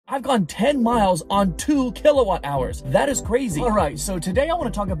I've gone 10 miles on 2 kilowatt hours. That is crazy. All right, so today I want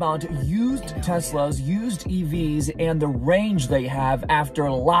to talk about used Teslas, used EVs, and the range they have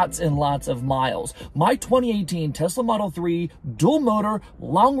after lots and lots of miles. My 2018 Tesla Model 3 dual motor,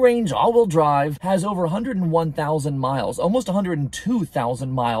 long range all-wheel drive has over 101,000 miles, almost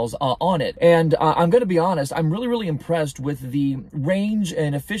 102,000 miles on it. And I'm going to be honest, I'm really impressed with the range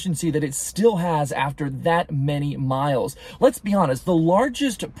and efficiency that it still has after that many miles. Let's be honest, the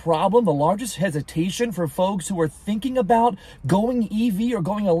largest problem, the largest hesitation for folks who are thinking about going EV or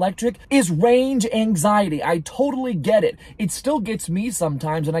going electric is range anxiety. I totally get it. It still gets me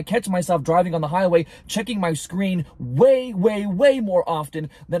sometimes, and I catch myself driving on the highway checking my screen way more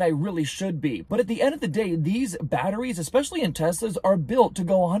often than I really should be. But at the end of the day, these batteries, especially in Teslas, are built to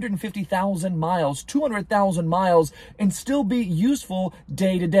go 150,000 miles, 200,000 miles, and still be useful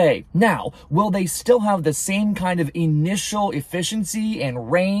day to day. Now, will they still have the same kind of initial efficiency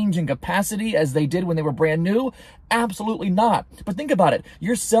and range and capacity as they did when they were brand new? Absolutely not. But think about it.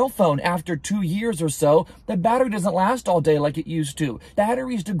 Your cell phone, after 2 years or so, the battery doesn't last all day like it used to.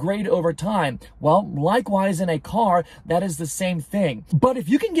 Batteries degrade over time. Well, likewise in a car, that is the same thing. But if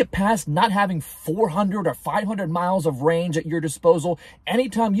you can get past not having 400 or 500 miles of range at your disposal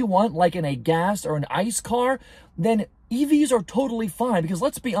anytime you want, like in a gas or an ICE car, then EVs are totally fine, because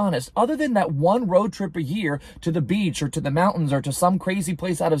let's be honest, other than that one road trip a year to the beach or to the mountains or to some crazy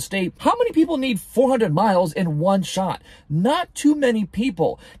place out of state, how many people need 400 miles in one shot? Not too many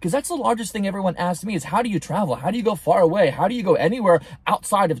people, because that's the largest thing everyone asks me is, how do you travel? How do you go far away? How do you go anywhere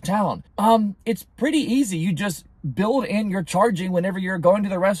outside of town? It's pretty easy. You just build in your charging whenever you're going to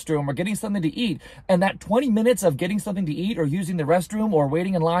the restroom or getting something to eat. And that 20 minutes of getting something to eat or using the restroom or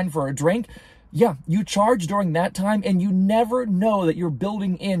waiting in line for a drink, yeah, you charge during that time, and you never know that you're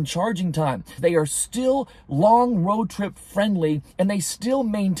building in charging time. They are still long road trip friendly, and they still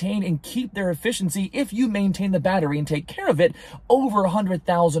maintain and keep their efficiency if you maintain the battery and take care of it over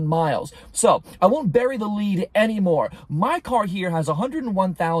 100,000 miles. So I won't bury the lead anymore. My car here has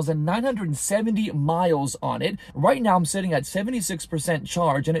 101,970 miles on it. Right now I'm sitting at 76%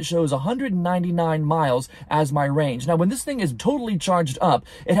 charge, and it shows 199 miles as my range. Now, when this thing is totally charged up,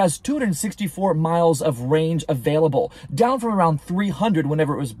 it has 264 miles of range available, down from around 300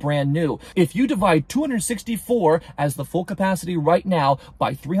 whenever it was brand new. If you divide 264 as the full capacity right now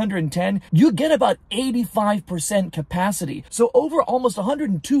by 310, you get about 85% capacity. So over almost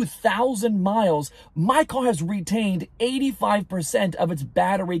 102,000 miles, my car has retained 85% of its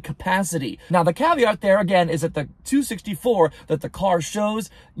battery capacity. Now, the caveat there again is that the 264 that the car shows,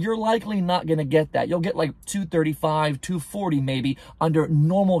 you're likely not going to get that. You'll get like 235, 240 maybe under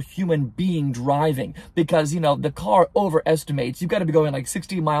normal human being driving, because, you know, the car overestimates. You've got to be going like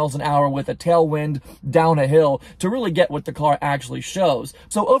 60 miles an hour with a tailwind down a hill to really get what the car actually shows.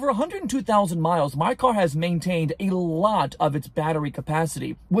 So over 102,000 miles, my car has maintained a lot of its battery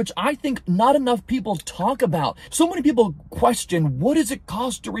capacity, which I think not enough people talk about. So many people question, what does it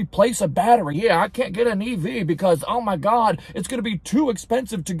cost to replace a battery? Yeah, I can't get an EV because, oh my God, it's going to be too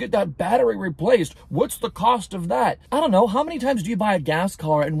expensive to get that battery replaced. What's the cost of that? I don't know. How many times do you buy a gas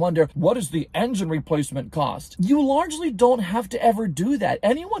car and wonder, what is the engine replacement cost? You largely don't have to ever do that.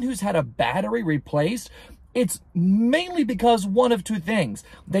 Anyone who's had a battery replaced, it's mainly because one of two things.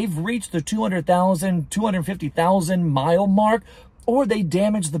 They've reached the 200,000, 250,000 mile mark, or they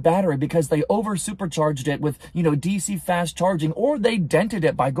damaged the battery because they over supercharged it with, you know, DC fast charging, or they dented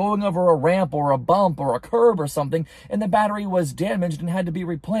it by going over a ramp or a bump or a curb or something, and the battery was damaged and had to be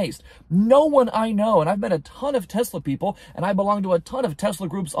replaced. No one I know, and I've met a ton of Tesla people, and I belong to a ton of Tesla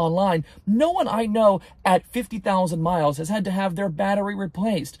groups online, no one I know at 50,000 miles has had to have their battery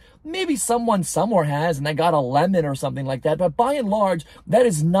replaced. Maybe someone somewhere has, and they got a lemon or something like that, but by and large, that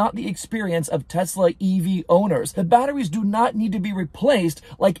is not the experience of Tesla EV owners. The batteries do not need to be replaced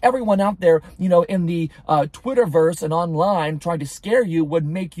like everyone out there, you know, in the Twitterverse and online trying to scare you would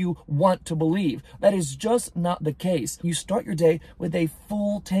make you want to believe. That is just not the case. You start your day with a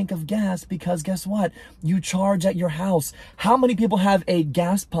full tank of gas because guess what? You charge at your house. How many people have a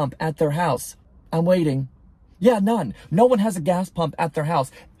gas pump at their house? I'm waiting. Yeah, none. No one has a gas pump at their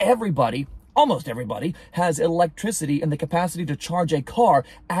house. Everybody, almost everybody, has electricity and the capacity to charge a car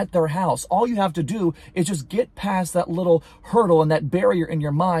at their house. All you have to do is just get past that little hurdle and that barrier in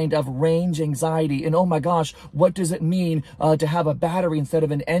your mind of range anxiety. And oh my gosh, what does it mean to have a battery instead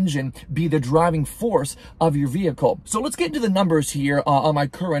of an engine be the driving force of your vehicle? So let's get into the numbers here on my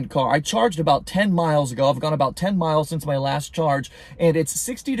current car. I charged about 10 miles ago. I've gone about 10 miles since my last charge, and it's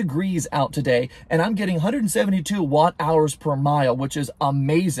 60 degrees out today, and I'm getting 172 watt hours per mile, which is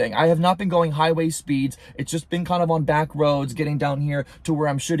amazing. I have not been going going highway speeds. It's just been kind of on back roads getting down here to where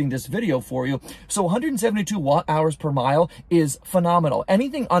I'm shooting this video for you. So 172 watt hours per mile is phenomenal.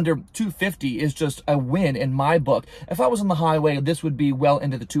 Anything under 250 is just a win in my book. If I was on the highway, this would be well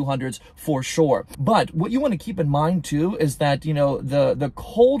into the 200s for sure. But what you want to keep in mind too is that, you know, the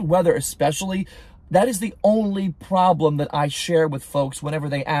cold weather especially, that is the only problem that I share with folks whenever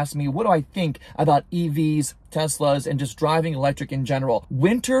they ask me, what do I think about EVs, Teslas, and just driving electric in general.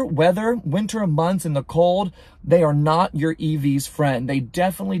 Winter weather, winter months in the cold, they are not your EV's friend. They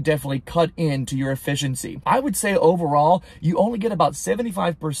definitely cut into your efficiency. I would say overall, you only get about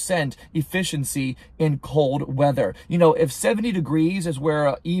 75% efficiency in cold weather. You know, if 70 degrees is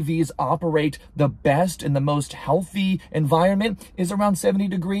where EVs operate the best in the most healthy environment is around 70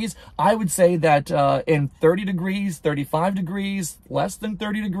 degrees, I would say that in 30 degrees, 35 degrees, less than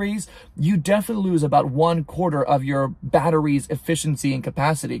 30 degrees, you definitely lose about 1/4 of your battery's efficiency and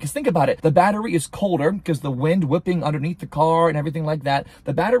capacity. Because think about it, the battery is colder because the wind whipping underneath the car and everything like that.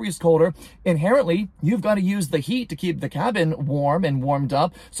 The battery is colder. Inherently, you've got to use the heat to keep the cabin warm and warmed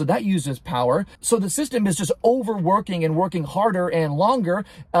up. So that uses power. So the system is just overworking and working harder and longer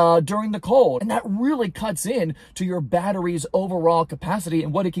during the cold. And that really cuts in to your battery's overall capacity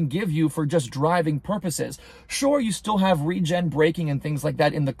and what it can give you for just driving purposes. Sure, you still have regen braking and things like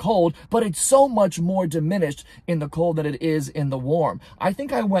that in the cold, but it's so much more diminished in the cold than it is in the warm. I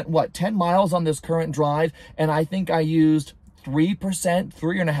think I went, 10 miles on this current drive, and I think I used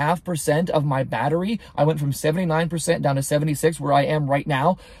 3.5% of my battery. I went from 79% down to 76 where I am right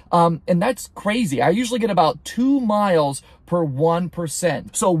now. And that's crazy. I usually get about 2 miles per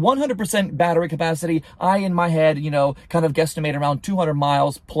 1%. So 100% battery capacity, I in my head, you know, kind of guesstimate around 200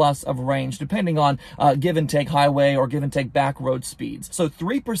 miles plus of range, depending on give and take highway or give and take back road speeds. So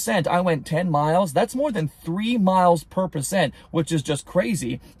 3%, I went 10 miles. That's more than 3 miles per percent, which is just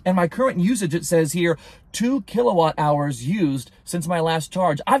crazy. And my current usage, it says here, 2 kilowatt hours used since my last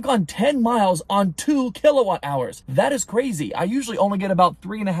charge. I've gone 10 miles on 2 kilowatt hours. That is crazy. I usually only get about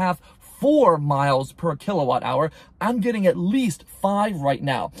 3.5, 4 miles per kilowatt hour. I'm getting at least 5 right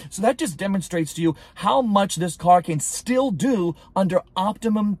now. So that just demonstrates to you how much this car can still do under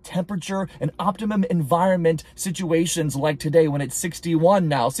optimum temperature and optimum environment situations like today when it's 61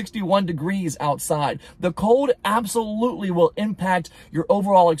 now, 61 degrees outside. The cold absolutely will impact your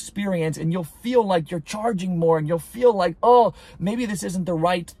overall experience, and you'll feel like you're charging more, and you'll feel like, oh, maybe this isn't the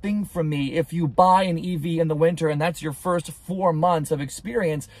right thing for me. If you buy an EV in the winter and that's your first 4 months of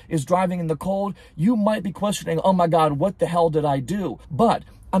experience is driving in the cold, you might be questioning, oh my God, what the hell did I do? But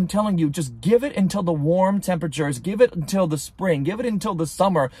I'm telling you, just give it until the warm temperatures, give it until the spring, give it until the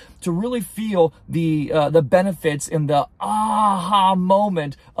summer to really feel the benefits and the aha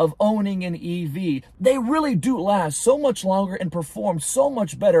moment of owning an EV. They really do last so much longer and perform so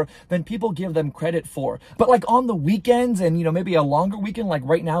much better than people give them credit for. But like on the weekends and, you know, maybe a longer weekend, like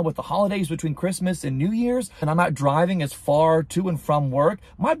right now with the holidays between Christmas and New Year's, and I'm not driving as far to and from work,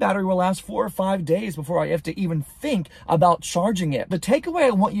 my battery will last 4 or 5 days before I have to even think about charging it. The takeaway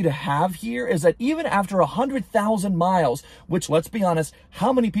I want you to have here is that even after 100,000 miles, which let's be honest,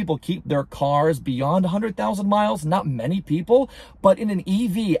 how many people keep their cars beyond 100,000 miles? Not many people, but in an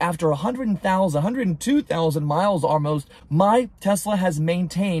EV after 100,000, 102,000 miles almost, my Tesla has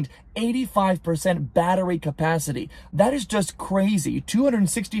maintained 85% battery capacity. That is just crazy.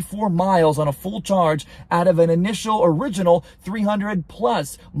 264 miles on a full charge out of an initial original 300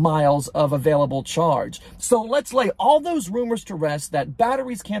 plus miles of available charge. So let's lay all those rumors to rest that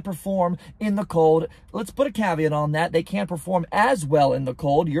batteries can't perform in the cold. Let's put a caveat on that. They can't perform as well in the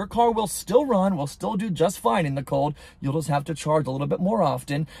cold. Your car will still run, will still do just fine in the cold. You'll just have to charge a little bit more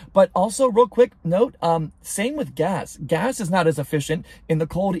often. But also, real quick note, same with gas. Gas is not as efficient in the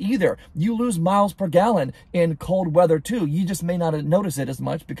cold either. You lose miles per gallon in cold weather too. You just may not notice it as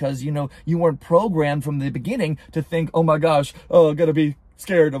much because, you know, you weren't programmed from the beginning to think, oh my gosh, oh, gotta be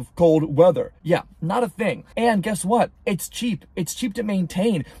scared of cold weather. Yeah, not a thing. And guess what? It's cheap. It's cheap to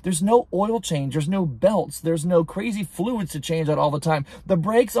maintain. There's no oil change. There's no belts. There's no crazy fluids to change out all the time. The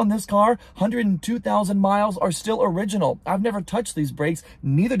brakes on this car, 102,000 miles, are still original. I've never touched these brakes.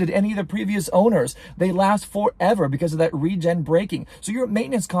 Neither did any of the previous owners. They last forever because of that regen braking. So your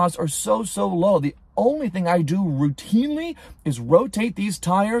maintenance costs are so low. The only thing I do routinely is rotate these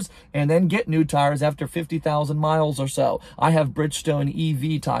tires and then get new tires after 50,000 miles or so. I have Bridgestone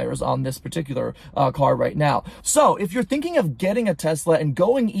EV tires on this particular car right now. So if you're thinking of getting a Tesla and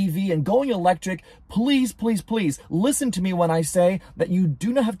going EV and going electric, please, please, please listen to me when I say that you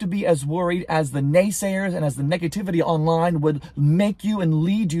do not have to be as worried as the naysayers and as the negativity online would make you and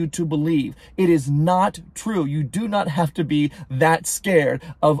lead you to believe. It is not true. You do not have to be that scared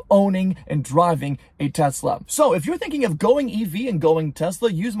of owning and driving a Tesla. So if you're thinking of going EV and going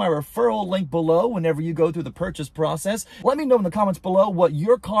Tesla, use my referral link below whenever you go through the purchase process. Let me know in the comments below what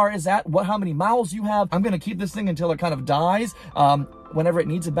your car is at, how many miles you have. I'm going to keep this thing until it kind of dies. Whenever it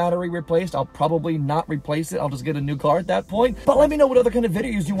needs a battery replaced, I'll probably not replace it. I'll just get a new car at that point. But let me know what other kind of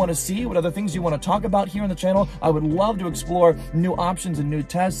videos you want to see, what other things you want to talk about here on the channel. I would love to explore new options and new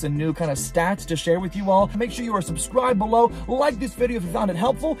tests and new kind of stats to share with you all. Make sure you are subscribed below, like this video if you found it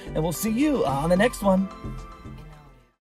helpful, and we'll see you on the next one.